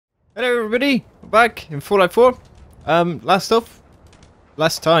Hello everybody, we're back in Fallout 4. Last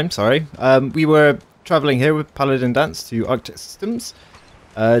time, we were travelling here with Paladin Dance to Arctic Systems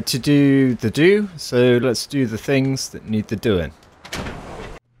to do the do, so let's do the things that need the doing.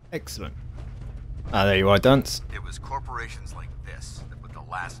 Excellent. Ah, there you are, Dance. It was corporations like this that put the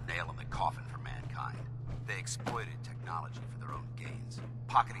last nail in the coffin for mankind. They exploited technology for their own gains,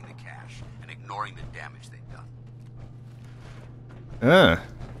 pocketing the cash and ignoring the damage they'd done. Ah.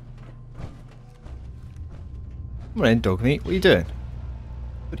 Come on in, dog meat, what are you doing?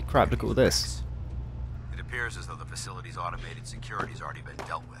 Bloody crap, look at all this. It appears as though the facility's automated security's already been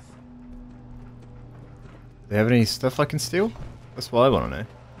dealt with. Do they have any stuff I can steal? That's what I want to know.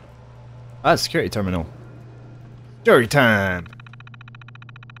 Ah, security terminal. Story time!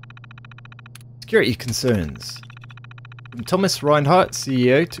 Security concerns. From Thomas Reinhardt,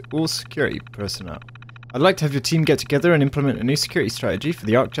 CEO, to all security personnel. I'd like to have your team get together and implement a new security strategy for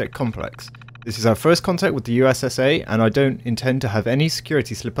the Arctic complex. This is our first contact with the USSA, and I don't intend to have any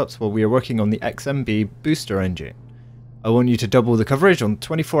security slip-ups while we are working on the XMB booster engine. I want you to double the coverage on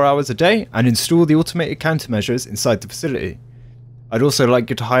 24 hours a day and install the automated countermeasures inside the facility. I'd also like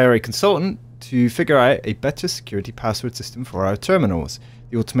you to hire a consultant to figure out a better security password system for our terminals.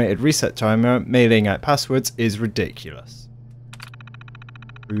 The automated reset timer mailing out passwords is ridiculous.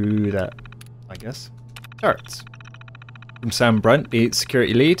 Through that, I guess. Turrets. From Sam Brunt, the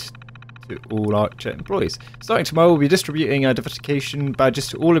security lead, to all ArcJet employees. Starting tomorrow, we'll be distributing identification badges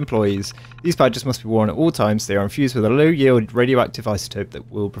to all employees. These badges must be worn at all times. They are infused with a low-yield radioactive isotope that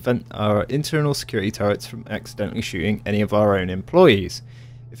will prevent our internal security turrets from accidentally shooting any of our own employees.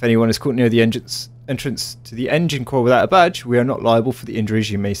 If anyone is caught near the entrance to the engine core without a badge, we are not liable for the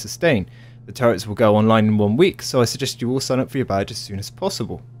injuries you may sustain. The turrets will go online in 1 week, so I suggest you all sign up for your badge as soon as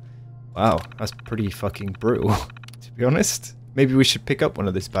possible. Wow, that's pretty fucking brutal, to be honest. Maybe we should pick up one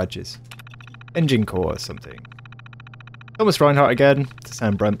of these badges. Engine core or something. Thomas Reinhardt again, to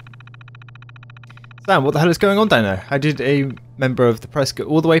Sam Brunt. Sam, what the hell is going on down there? How did a member of the press get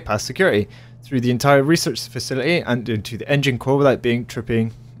all the way past security, through the entire research facility and into the engine core without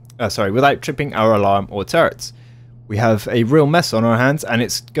tripping our alarm or turrets? We have a real mess on our hands, and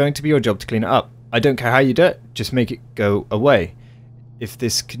it's going to be your job to clean it up. I don't care how you do it, just make it go away. If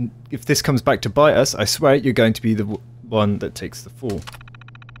this comes back to bite us, I swear you're going to be the one that takes the fall.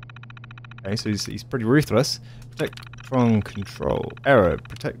 Okay, so he's pretty ruthless. Protectron control. Error.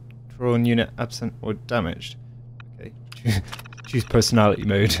 Protectron unit absent or damaged. Okay. Choose personality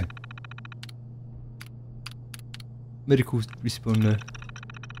mode. Medical responder.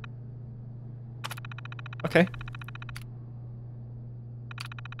 Okay.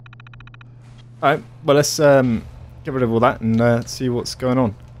 Alright, well let's get rid of all that and see what's going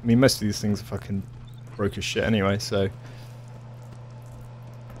on. I mean, most of these things are fucking broke as shit anyway, so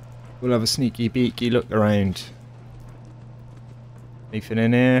we'll have a sneaky beaky look around. Anything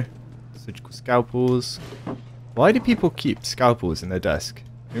in here? Surgical scalpels. Why do people keep scalpels in their desk?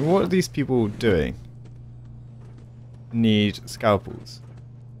 I mean, what are these people doing? Need scalpels.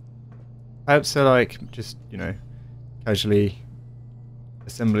 Perhaps they're like just, you know, casually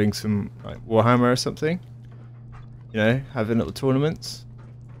assembling some like Warhammer or something. You know, having little tournaments.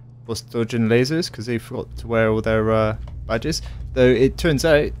 Or dodging lasers because they forgot to wear all their badges. Though it turns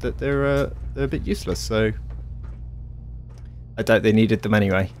out that they're a bit useless, so I doubt they needed them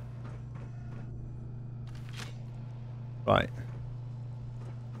anyway. Right.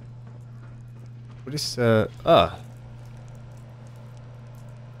 What is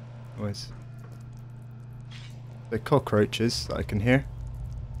Where's the cockroaches that I can hear?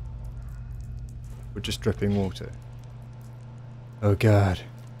 We're just dripping water. Oh god.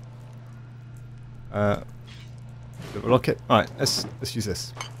 Lock it. Alright, let's use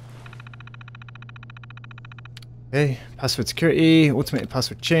this. Okay, password security, automated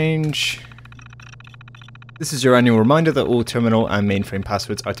password change. This is your annual reminder that all terminal and mainframe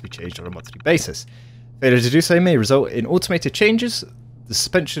passwords are to be changed on a monthly basis. Failure to do so may result in automated changes, the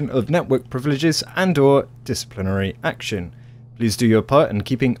suspension of network privileges, and or disciplinary action. Please do your part in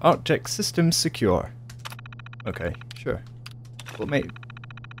keeping Arctic systems secure. Okay, sure. Automate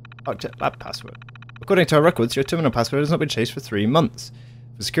Arctic lab password. According to our records, your terminal password has not been changed for 3 months.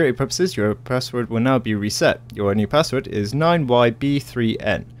 For security purposes, your password will now be reset. Your new password is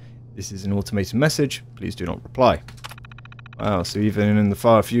 9YB3N. This is an automated message. Please do not reply. Wow, so even in the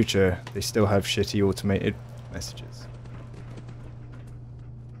far future, they still have shitty automated messages.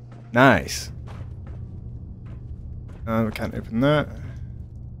 Nice. We can't open that.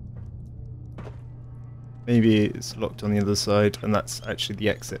 Maybe it's locked on the other side, and that's actually the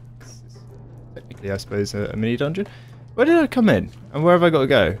exit. Technically, I suppose, a mini dungeon. Where did I come in? And where have I got to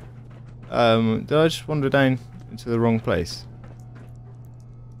go? Did I just wander down into the wrong place?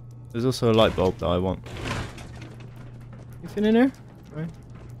 There's also a light bulb that I want. Anything in here? Right.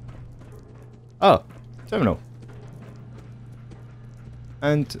 Oh, terminal.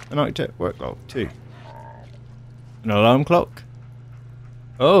 And an architect work log too. An alarm clock.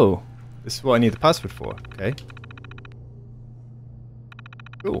 Oh, this is what I need the password for. Okay.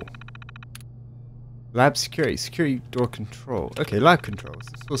 Cool. Lab security. Security door control. Okay, lab controls.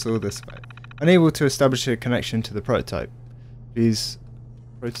 What's all this about? Unable to establish a connection to the prototype. Please.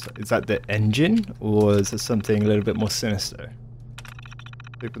 Is that the engine? Or is it something a little bit more sinister?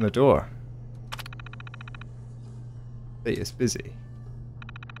 Open the door. Hey, it's busy.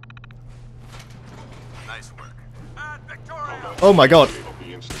 Nice work. And Victoria! Oh my god!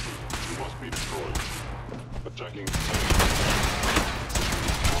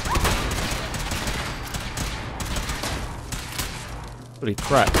 Holy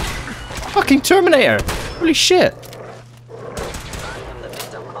crap. Fucking Terminator! Holy shit!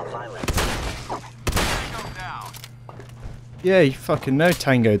 Yeah, you fucking know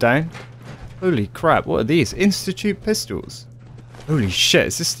Tango down. Holy crap, what are these? Institute pistols. Holy shit,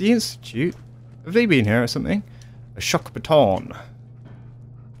 is this the Institute? Have they been here or something? A shock baton.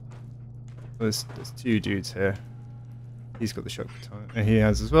 There's two dudes here. He's got the shock baton. And he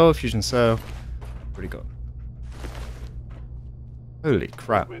has as well, fusion cell. What do you got? Holy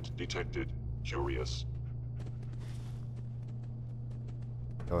crap. Detected. Curious.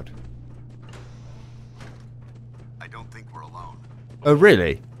 God. I don't think we're alone. Oh,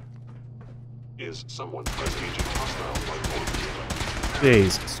 really? Is someone presaging hostile like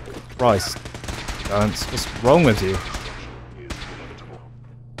Jesus Christ. Dance, what's wrong with you? is inevitable.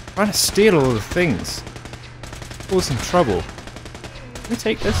 Trying to steal all the things. Causing trouble. Can we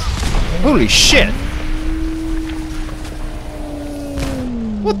take this? Holy shit!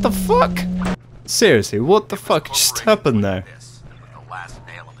 What the fuck? Seriously, what the fuck just happened there? This was the last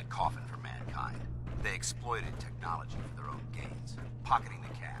nail in the coffin for mankind. They exploited technology for their own gains, pocketing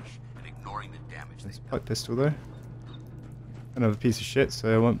the cash and ignoring the damage they Pipe pistol though. Another piece of shit,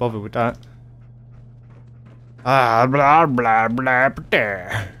 so I won't bother with that. Ah, blah blah blah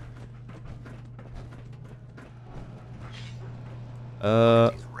blah.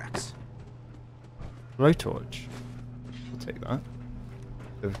 Rex. Blowtorch. We'll take that.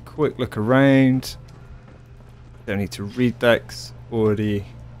 Have a quick look around. Don't need to read decks. Already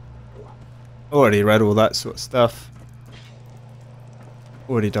read all that sort of stuff.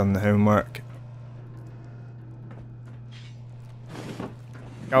 Already done the homework.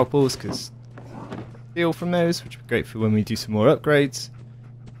 Scalpels, because steal from those, which would be great for when we do some more upgrades.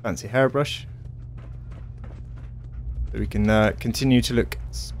 Fancy hairbrush. So we can continue to look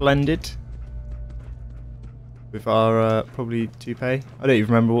splendid. With our probably toupee. I don't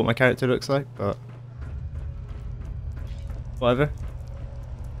even remember what my character looks like, but whatever.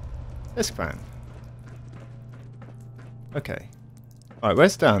 Disc fan. Okay. Alright,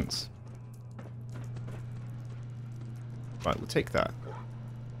 where's Dance? Right, we'll take that.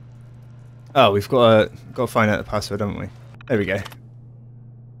 Oh, we've got to find out the password, haven't we? There we go.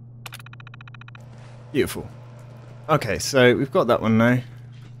 Beautiful. Okay, so we've got that one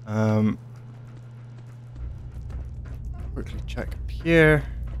now. Quickly check up here.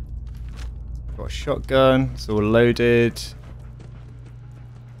 Got a shotgun, it's all loaded.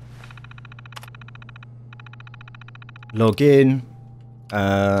 Log in.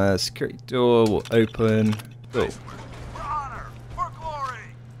 Security door will open. Cool. For honor, for glory.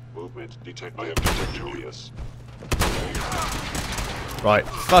 Movement detected. I have detected curious. Right,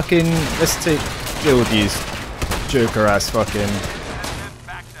 fucking let's deal with these joker ass fucking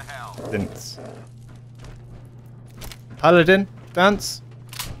Back to hell. didn't. Paladin, Dance?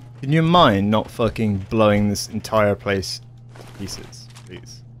 Can you mind not fucking blowing this entire place to pieces,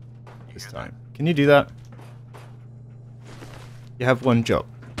 please? This time. Can you do that? You have one job.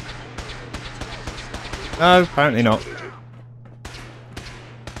 No, apparently not.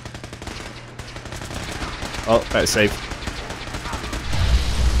 Oh, better save.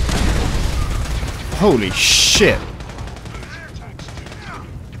 Holy shit!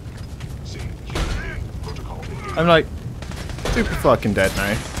 I'm like super fucking dead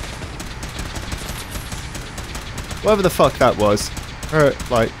now. Whatever the fuck that was, hurt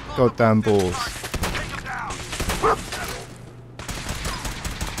like goddamn balls.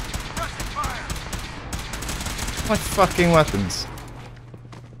 My fucking weapons.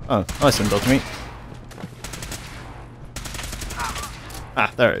 Oh, nice one, dog meat.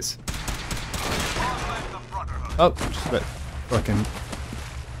 Ah, there it is. Oh, just a bit fucking.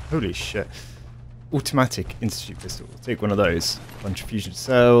 Holy shit. Automatic institute pistol. We'll take one of those. Bunch of fusion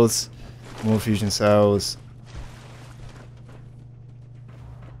cells. More fusion cells.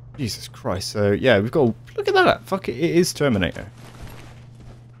 Jesus Christ. So, yeah, we've got... Look at that. Fuck it. It is Terminator.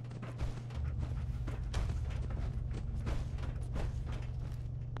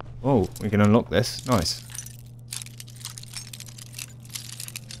 Oh, we can unlock this. Nice.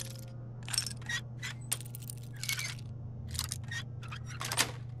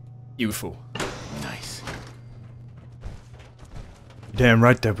 Beautiful. Nice. Damn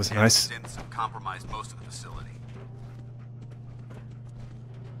right that was nice. Synths have compromised most of the facility.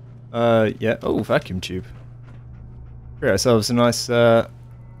 Yeah. Oh, vacuum tube. Create ourselves a nice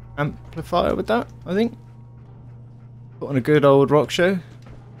amplifier with that, I think. Put on a good old rock show.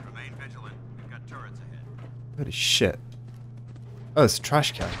 Remain vigilant. We've got turrets ahead. Holy shit. Oh, it's a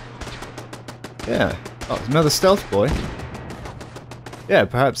trash can. Yeah. Oh, it's another stealth boy. Yeah,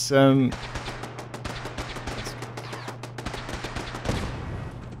 perhaps, what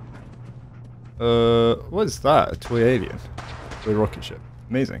is that? A toy alien? Toy rocket ship.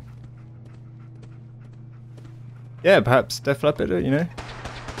 Amazing. Yeah, perhaps Def Leppard, you know?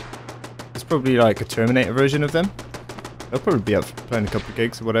 It's probably like a Terminator version of them. They'll probably be up for playing a couple of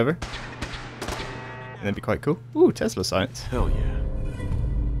gigs or whatever. And that'd be quite cool. Ooh, Tesla science. Hell yeah.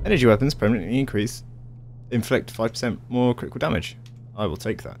 Energy weapons permanently increase. Inflict 5% more critical damage. I will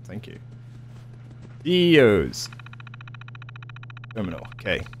take that, thank you. EOs. Terminal,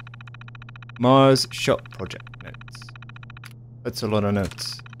 okay. Mars Shop Project notes. That's a lot of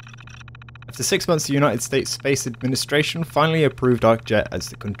notes. After 6 months, the United States Space Administration finally approved ArcJet as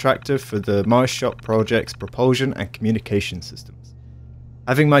the contractor for the Mars Shop Project's propulsion and communication systems.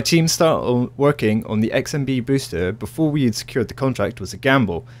 Having my team start working on the XMB booster before we had secured the contract was a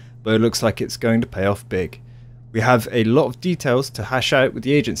gamble, but it looks like it's going to pay off big. We have a lot of details to hash out with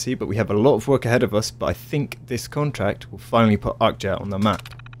the agency, but we have a lot of work ahead of us, but I think this contract will finally put ArcJet on the map.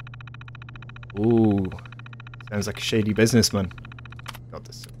 Ooh, sounds like a shady businessman. Got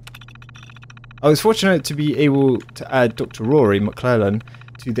this. I was fortunate to be able to add Dr. Rory McClellan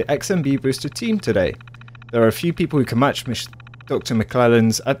to the XMB booster team today. There are a few people who can match Dr.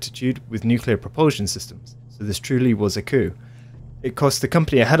 McClellan's aptitude with nuclear propulsion systems, so this truly was a coup. It cost the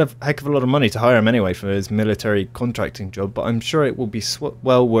company a heck of a lot of money to hire him anyway for his military contracting job, but I'm sure it will be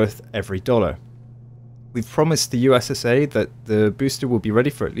well worth every dollar. We've promised the USSA that the booster will be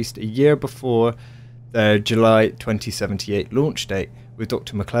ready for at least a year before their July 2078 launch date. With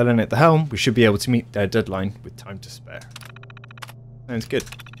Dr. McClellan at the helm, we should be able to meet their deadline with time to spare. Sounds good.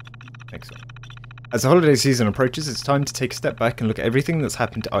 Excellent. As the holiday season approaches, it's time to take a step back and look at everything that's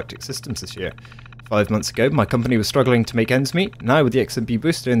happened to Arctic Systems this year. 5 months ago, my company was struggling to make ends meet. Now, with the XMB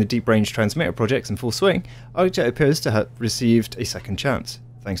booster and the deep range transmitter projects in full swing, ArcJet appears to have received a second chance.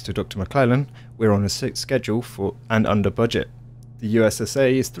 Thanks to Dr. McClellan, we're on a schedule and under budget. The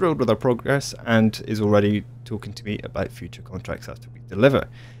USSA is thrilled with our progress and is already talking to me about future contracts after we deliver.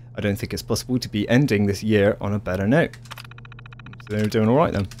 I don't think it's possible to be ending this year on a better note. So they're doing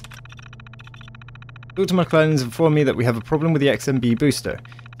alright then. Dr. McClellan has informed me that we have a problem with the XMB booster.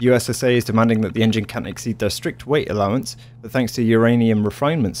 The USSA is demanding that the engine can't exceed their strict weight allowance, but thanks to a uranium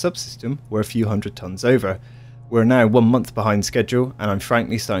refinement subsystem, we're a few hundred tons over. We're now 1 month behind schedule, and I'm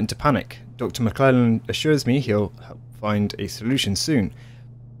frankly starting to panic. Dr. McClellan assures me he'll help find a solution soon,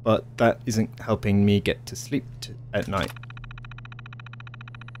 but that isn't helping me get to sleep at night.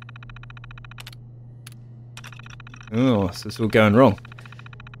 Oh, so it's all going wrong.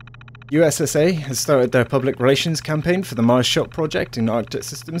 USSA has started their public relations campaign for the Mars Shop project, and Arctic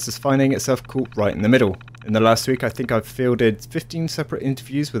Systems is finding itself caught right in the middle. In the last week, I think I've fielded 15 separate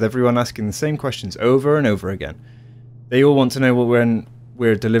interviews with everyone asking the same questions over and over again. They all want to know when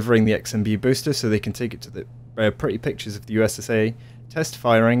we're delivering the XMB booster so they can take it to the pretty pictures of the USSA test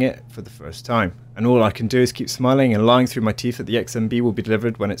firing it for the first time. And all I can do is keep smiling and lying through my teeth that the XMB will be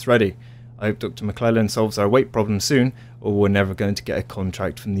delivered when it's ready. I hope Dr. McClellan solves our weight problem soon, or we're never going to get a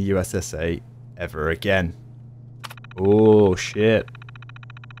contract from the USSA ever again. Oh shit.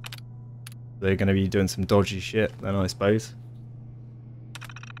 They're going to be doing some dodgy shit then, I suppose.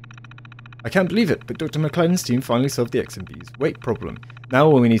 I can't believe it, but Dr. McClellan's team finally solved the XMB's weight problem. Now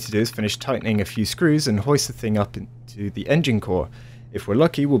all we need to do is finish tightening a few screws and hoist the thing up into the engine core. If we're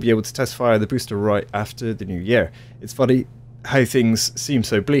lucky, we'll be able to test fire the booster right after the new year. It's funny how things seem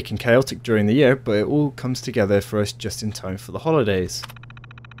so bleak and chaotic during the year, but it all comes together for us just in time for the holidays.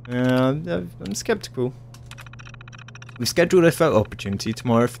 I'm skeptical. We've scheduled a photo opportunity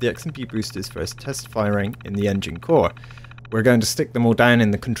tomorrow for the XMB boosters first test firing in the engine core. We're going to stick them all down in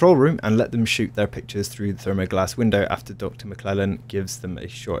the control room and let them shoot their pictures through the thermoglass window after Dr. McClellan gives them a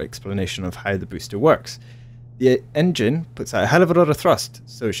short explanation of how the booster works. The engine puts out a hell of a lot of thrust,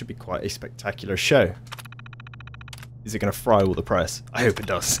 so it should be quite a spectacular show. Is it going to fry all the press? I hope it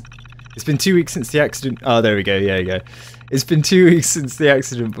does. It's been 2 weeks since the accident. Oh, there we go. Yeah, you go. It's been 2 weeks since the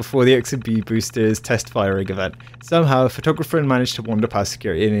accident before the XB boosters test firing event. Somehow, a photographer managed to wander past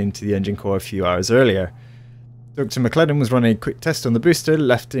security and into the engine core a few hours earlier. Dr. McLennan was running a quick test on the booster,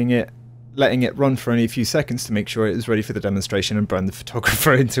 letting it run for only a few seconds to make sure it was ready for the demonstration and burn the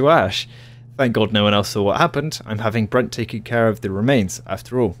photographer into ash. Thank God no one else saw what happened. I'm having Brent taking care of the remains.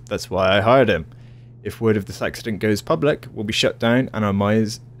 After all, that's why I hired him. If word of this accident goes public, we'll be shut down, and I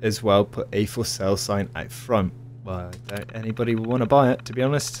might as well put a for sale sign out front. Well, I doubt anybody will want to buy it, to be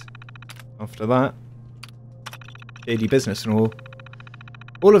honest. After that, daily business and all.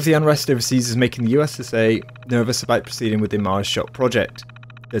 All of the unrest overseas is making the USSA nervous about proceeding with the Mars Shot project.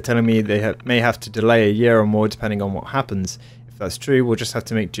 They're telling me they may have to delay a year or more depending on what happens. If that's true, we'll just have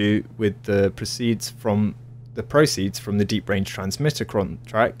to make do with the proceeds from the Deep Range Transmitter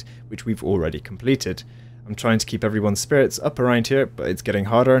contract, which we've already completed. I'm trying to keep everyone's spirits up around here, but it's getting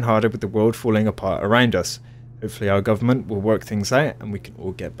harder and harder with the world falling apart around us. Hopefully our government will work things out and we can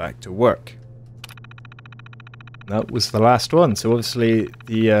all get back to work. That was the last one, so obviously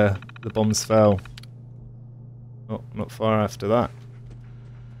the bombs fell not far after that.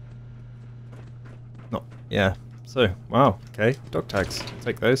 Yeah, so, wow, okay, dog tags,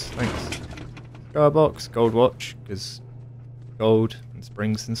 take those, thanks. Cigar box, gold watch, because gold and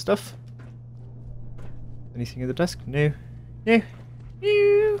springs and stuff. Anything at the desk? No. No.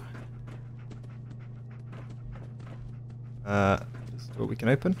 No. This door we can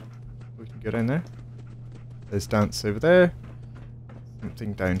open. We can go down there. There's dance over there.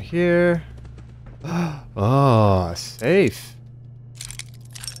 Something down here. Oh, safe.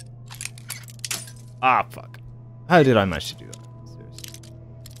 Ah, fuck. How did I manage to do that? Seriously.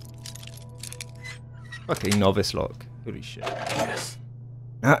 Fucking novice lock. Holy shit. Yes.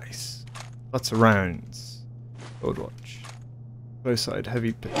 Nice. Lots of rounds. Gold watch. Bow side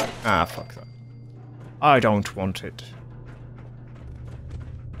heavy pick. Ah, fuck that. I don't want it.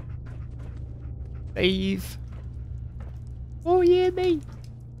 Save. Oh yeah, mate.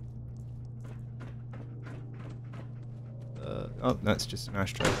 Oh, that's just an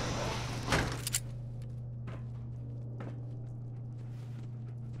ashtray.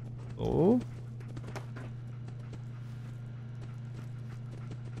 Oh.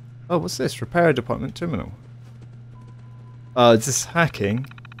 Oh, what's this? Repair department terminal. Is this hacking?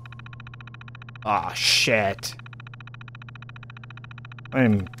 Ah, shit. I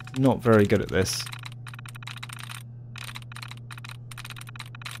am not very good at this.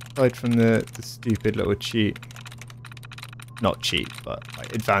 Aside from the stupid little cheat. Not cheat, but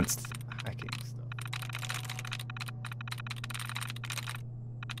like advanced hacking stuff.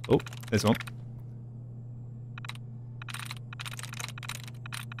 Oh, there's one.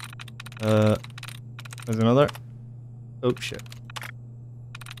 There's another. Oh shit.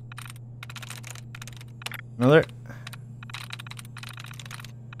 Another.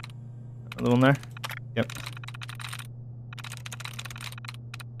 Another one there. Yep.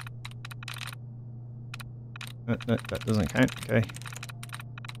 No, that doesn't count. Okay.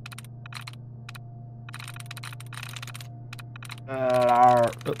 Oh.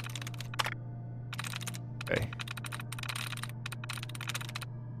 Okay.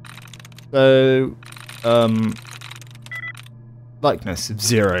 So, likeness of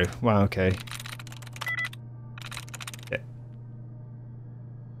 0. Wow, okay. Yeah.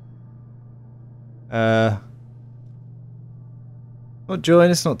 Not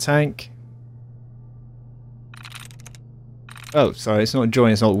join, it's not tank. Oh, sorry, it's not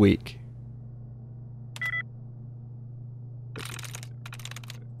join, it's not weak.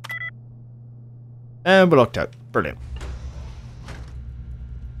 And we're locked out. Brilliant.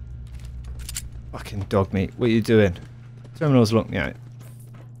 Fucking dog meat, what are you doing? Terminal's locked me out.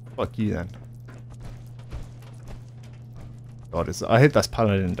 Fuck you then. God, I hope that's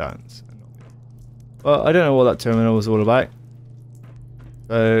Paladin Dance. Well, I don't know what that terminal was all about.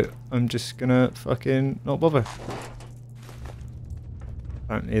 So, I'm just gonna fucking not bother.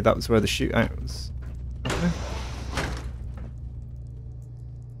 Apparently that was where the shootout was happening.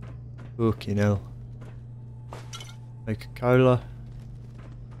 Fucking hell. Coca-Cola.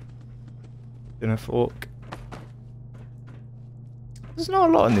 Dinner fork. There's not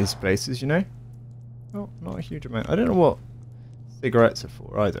a lot in these places, you know? Not a huge amount. I don't know what cigarettes are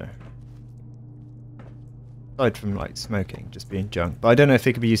for either. Aside from like smoking, just being junk. But I don't know if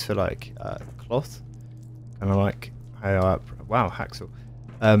it could be used for like cloth. Kind of like how wow, hacksaw.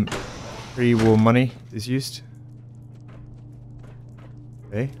 Pre-war money is used.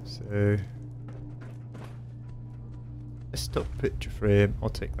 Okay, so Desktop picture frame. I'll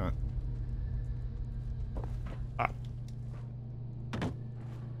take that. Ah.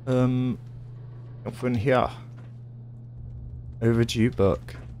 Nothing here. Overdue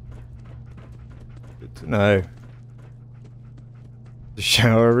book. Good to know. The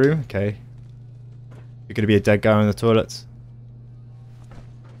shower room. Okay. You're gonna be a dead guy in the toilets.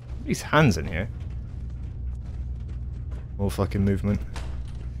 These hands in here. More fucking movement.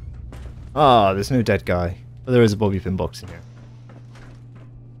 Ah, there's no dead guy. But there is a bobby pin box in here.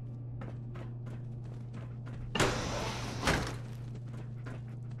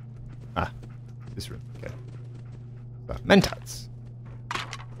 Ah, this room. Okay. Mentats.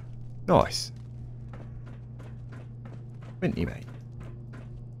 Nice. Minty, mate.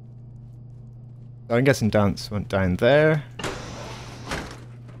 So I'm guessing dance went down there.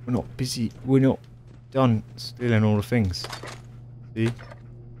 We're not busy. We're not done stealing all the things. See?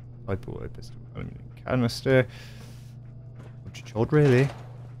 Pipe auto pistol, aluminum canister. What you chod, really?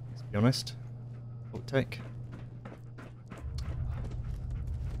 Let's be honest. What take?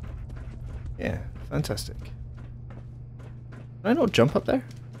 Yeah, fantastic. Can I not jump up there?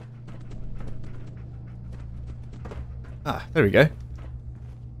 Ah, there we go.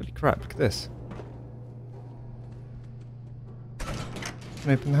 Holy crap, look at this. Can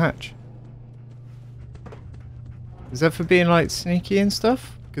I open the hatch? Is that for being like sneaky and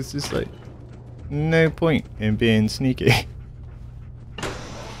stuff? Because there's like no point in being sneaky.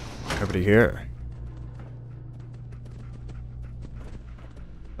 Nobody here.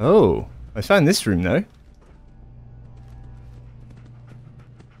 Oh, I found this room though.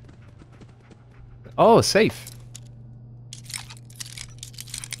 Oh, safe.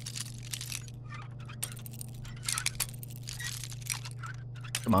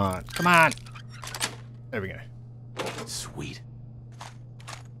 Come on, come on. There we go. Sweet.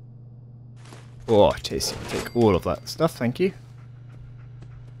 Oh, tasty. Take all of that stuff, thank you.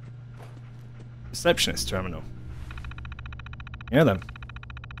 Receptionist terminal. You know them.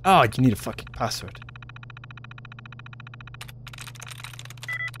 Oh, you need a fucking password.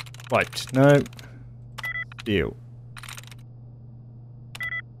 Right, no. Deal.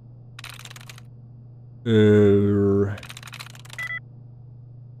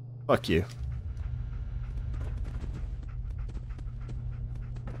 Fuck you.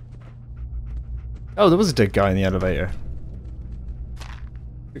 Oh, there was a dead guy in the elevator.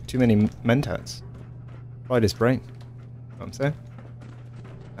 Took too many mentats. Fried his brain. You know what I'm saying?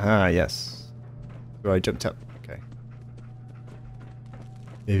 Ah, yes. Where I jumped up. Okay.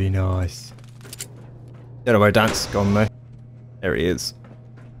 Very nice. Don't know where Dance's gone though. There he is.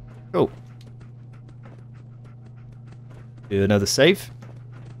 Cool. Do another save.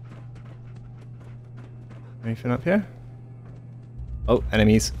 Anything up here? Oh,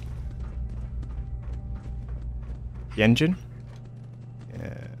 enemies. The engine?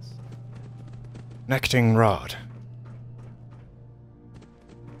 Yes. Connecting rod.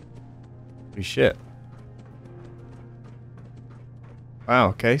 Holy shit. Wow,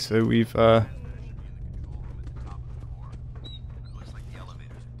 okay, so we've Looks like the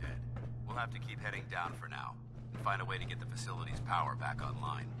elevators are dead. We'll have to keep heading down for now and find a way to get the facility's power back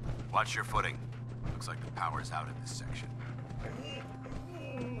online. Watch your footing. Looks like the power's out in this section.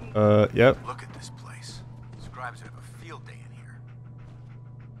 yep. Look at this place. Scribes would have a field day in here.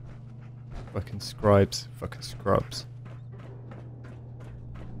 Fucking scribes. Fucking scrubs.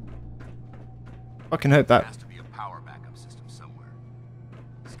 Fucking hope There that... has to be a power backup system somewhere.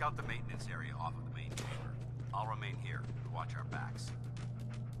 Scout the maintenance area off of the main chamber. I'll remain here to watch our backs.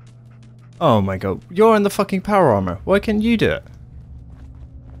 Oh my god. You're in the fucking power armor. Why can't you do it?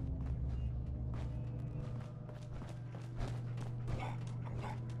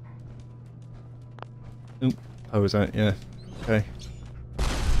 Oop. I was out, yeah. Okay.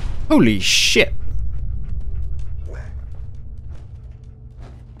 Holy shit!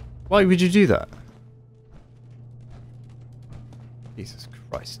 Why would you do that? Jesus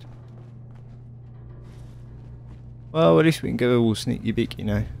Christ. Well, at least we can go all sneaky beaky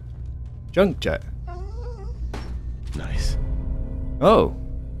now. Junk jet. Nice. Oh.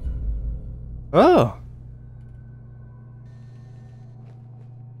 Oh.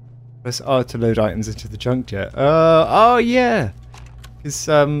 Press R to load items into the junk jet. Oh yeah. Because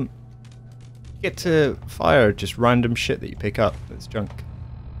you get to fire just random shit that you pick up that's junk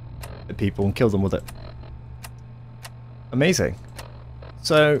at people and kill them with it. Amazing.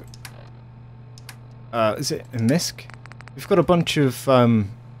 So, is it a MISC? We've got a bunch of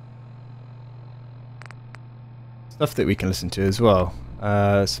stuff that we can listen to as well.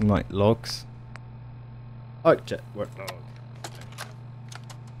 Some like logs. Jet work log.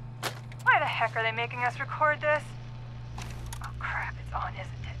 Why the heck are they making us record this? on, isn't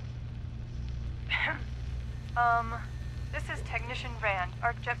it? This is Technician Rand,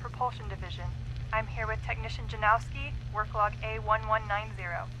 ArcJet Propulsion Division. I'm here with Technician Janowski, work log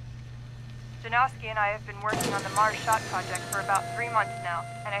A1190. Janowski and I have been working on the Mars Shot project for about 3 months now,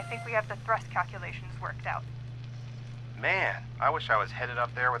 and I think we have the thrust calculations worked out. Man, I wish I was headed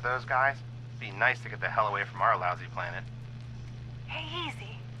up there with those guys. Be nice to get the hell away from our lousy planet. Hey,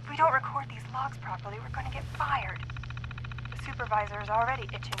 easy. If we don't record these logs properly, we're gonna get fired. The supervisor is already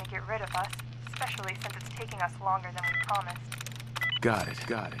itching to get rid of us, especially since it's taking us longer than we promised. Got it,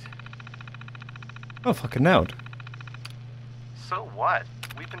 got it. Oh, fucking nailed. So what?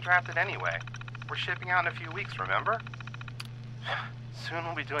 We've been drafted anyway. We're shipping out in a few weeks, remember? Soon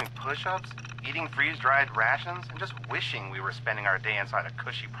we'll be doing push-ups, eating freeze-dried rations, and just wishing we were spending our day inside a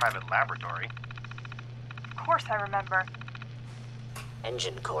cushy private laboratory. Of course I remember.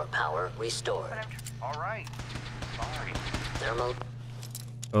 Engine core power restored. But All right. Sorry. Thermal.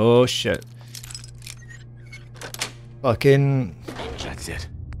 Oh shit. Fucking. That's it.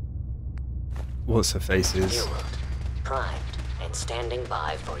 What's her face is? Fueled, primed, and standing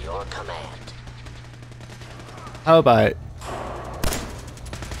by for your command. How about?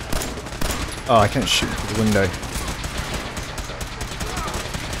 Oh, I can't shoot through the window.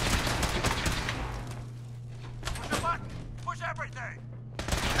 Push a button! Push everything!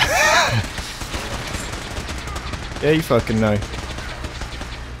 Yeah, you fucking know.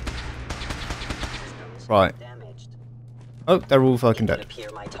 Right. Damaged. Oh, they're all fucking dead. Appear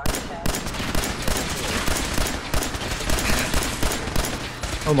my target pad.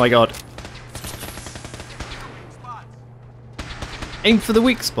 Oh my god. Aim for the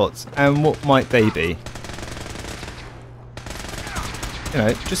weak spots, and what might they be? You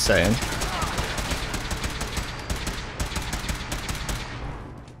know, just saying.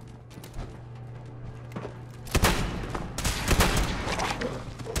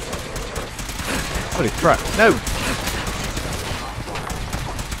 Holy crap, no!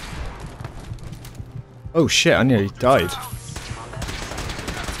 Oh shit, I nearly died.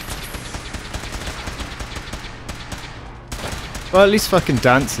 Well, at least fucking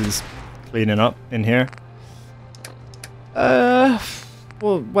Dance is cleaning up in here.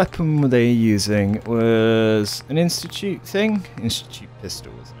 What weapon were they using? It was an Institute thing? Institute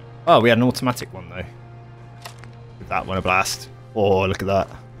pistol, wasn't it? Oh, we had an automatic one though. Give that one a blast. Oh, look at that.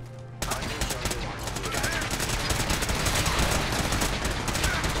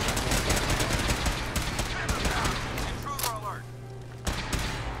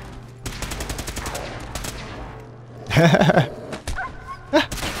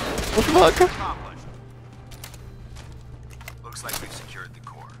 What the fuck? Accomplished. Looks like we've secured the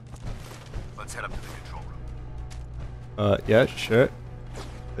core. Let's head up to the control room. Yeah, sure.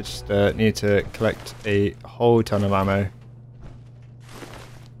 I just need to collect a whole ton of ammo.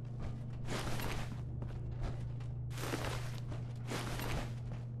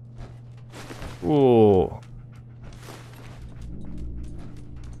 Ooh.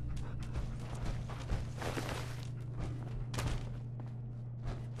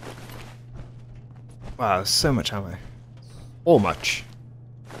 Wow, so much ammo. All much.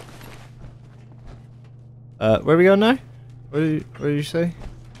 Where are we going now? What did you say?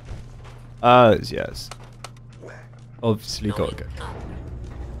 Yes. Obviously gotta go.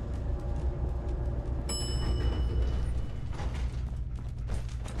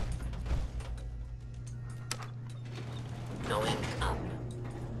 Going up.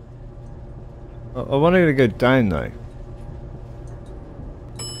 I wanted to go down though.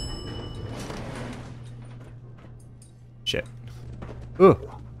 Shit. Ooh.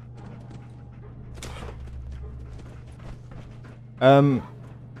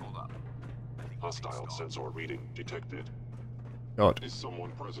 Hold up. Hostile sensor reading detected. God. Is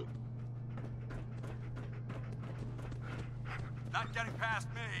someone present? Not getting past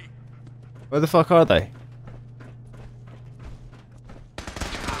me. Where the fuck are they?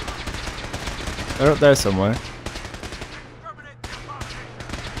 They're up there somewhere.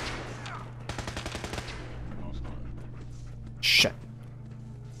 Shit.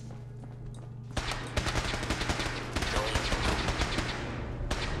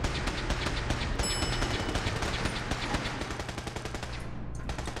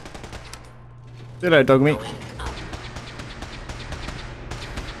 See you later, dog meat.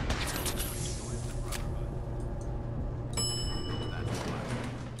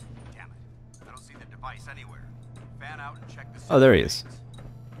 Anywhere. Fan out and check the Oh, there he is.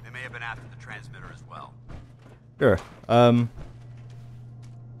 They may have been after the transmitter as well. Sure.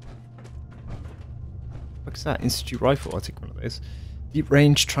 What's that? Institute rifle. I'll take one of those. Deep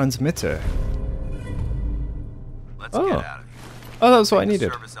range transmitter. Let's Oh. get out of here. Oh, that was what I Take the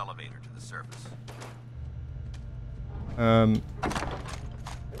needed. service elevator to the surface.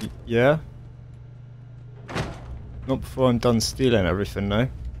 Yeah. Not before I'm done stealing everything, though.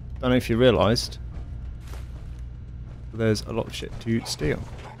 Don't know if you realised. There's a lot of shit to steal.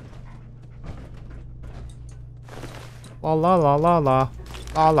 La la la la la.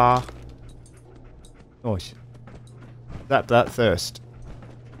 La la. Nice. That thirst.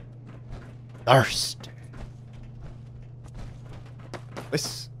 Thirst.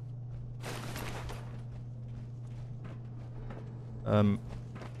 This. So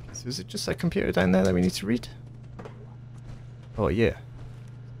is it just that computer down there that we need to read? Oh yeah.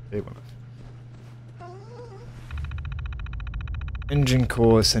 Big one. Engine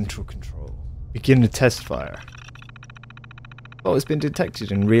core central control. Begin the test fire. Fault has been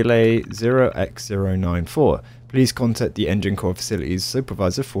detected in relay 0x094. Please contact the engine core facilities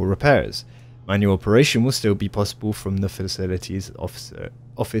supervisor for repairs. Manual operation will still be possible from the facilities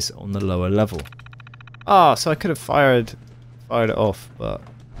office on the lower level. Ah, so I could have fired it off, but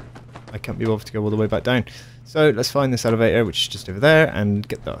I can't be bothered to go all the way back down. So let's find this elevator, which is just over there, and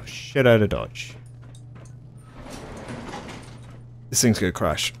get the shit out of Dodge. This thing's gonna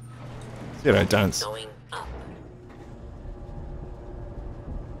crash. You know, dance. Going up.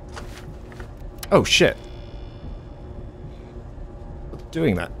 Oh shit! What's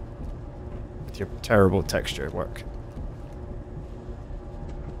doing that? With your terrible texture work.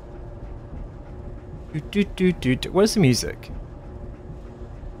 Where's the music?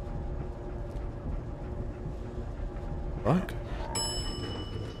 Fuck.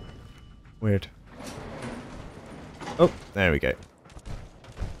 Weird. Oh, there we go.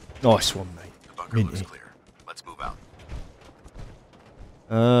 Nice one, mate. The bunker looks clear. Let's move out.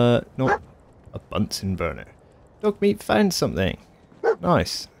 Not a Bunsen burner. Dog meat found something.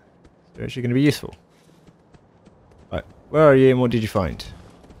 Nice. It's actually going to be useful. Right, where are you and what did you find?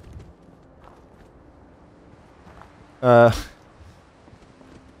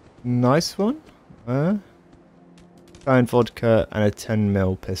 Nice one. Found vodka and a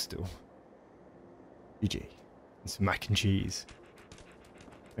 10mm pistol. GG. And some mac and cheese.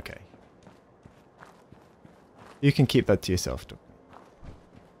 Okay. You can keep that to yourself, dog.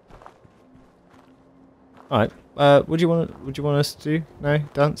 Alright. What do you want us to do? No?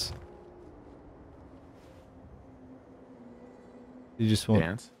 Dance? You just want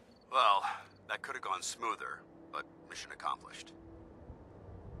Dance? Well, that could have gone smoother, but mission accomplished.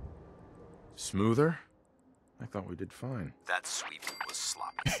 Smoother? I thought we did fine. That sweep was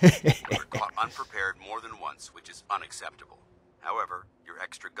sloppy. We were caught unprepared more than once, which is unacceptable. However, your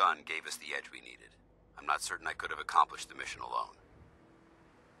extra gun gave us the edge we needed. I'm not certain I could have accomplished the mission alone.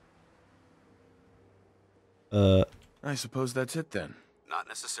 I suppose that's it then. Not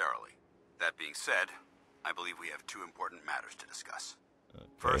necessarily. That being said, I believe we have two important matters to discuss. Okay.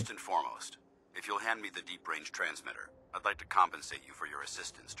 First and foremost, if you'll hand me the deep-range transmitter, I'd like to compensate you for your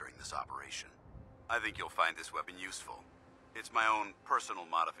assistance during this operation. I think you'll find this weapon useful. It's my own personal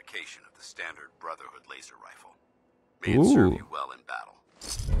modification of the standard Brotherhood laser rifle. May it serve you well in battle.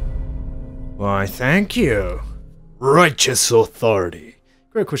 Why, thank you. Righteous authority.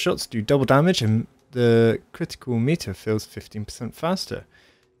 Critical shots do double damage and the critical meter feels 15% faster.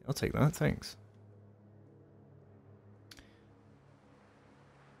 I'll take that, thanks.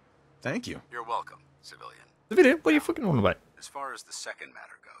 Thank you. You're welcome, civilian. The video? What are you fucking on about? As far as the second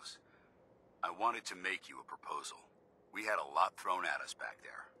matter goes, I wanted to make you a proposal. We had a lot thrown at us back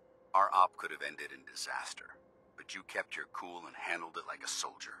there. Our op could have ended in disaster, but you kept your cool and handled it like a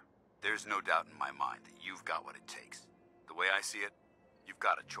soldier. There's no doubt in my mind that you've got what it takes. The way I see it, you've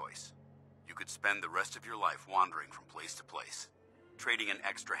got a choice. You could spend the rest of your life wandering from place to place, trading an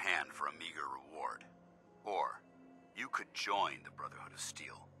extra hand for a meager reward. Or, you could join the Brotherhood of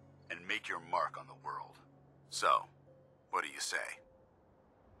Steel and make your mark on the world. So, what do you say?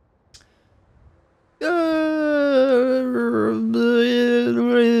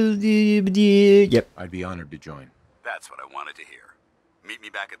 Yep. I'd be honored to join. That's what I wanted to hear. Meet me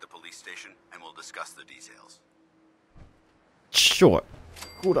back at the police station, and we'll discuss the details. Sure.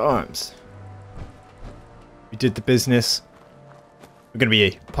 Good arms. We did the business. We're gonna be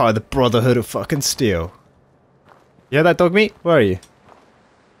a part of the Brotherhood of fucking Steel. Yeah, that dog meat? Where are you?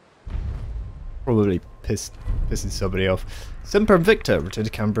 Probably pissing somebody off. Semper and Victor return to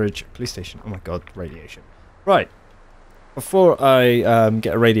Cambridge Police Station. Oh my god, radiation. Right. Before I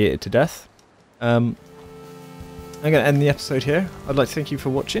get irradiated to death, I'm going to end the episode here. I'd like to thank you for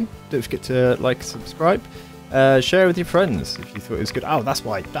watching. Don't forget to like and subscribe. Share with your friends if you thought it was good. Oh, that's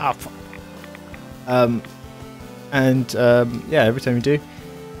why. Ah, fuck. Yeah, every time you do,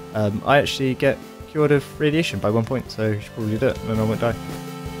 I actually get cured of radiation by 1 point, so you should probably do it, and then I won't die.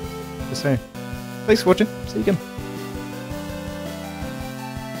 Just saying. Thanks for watching. See you again.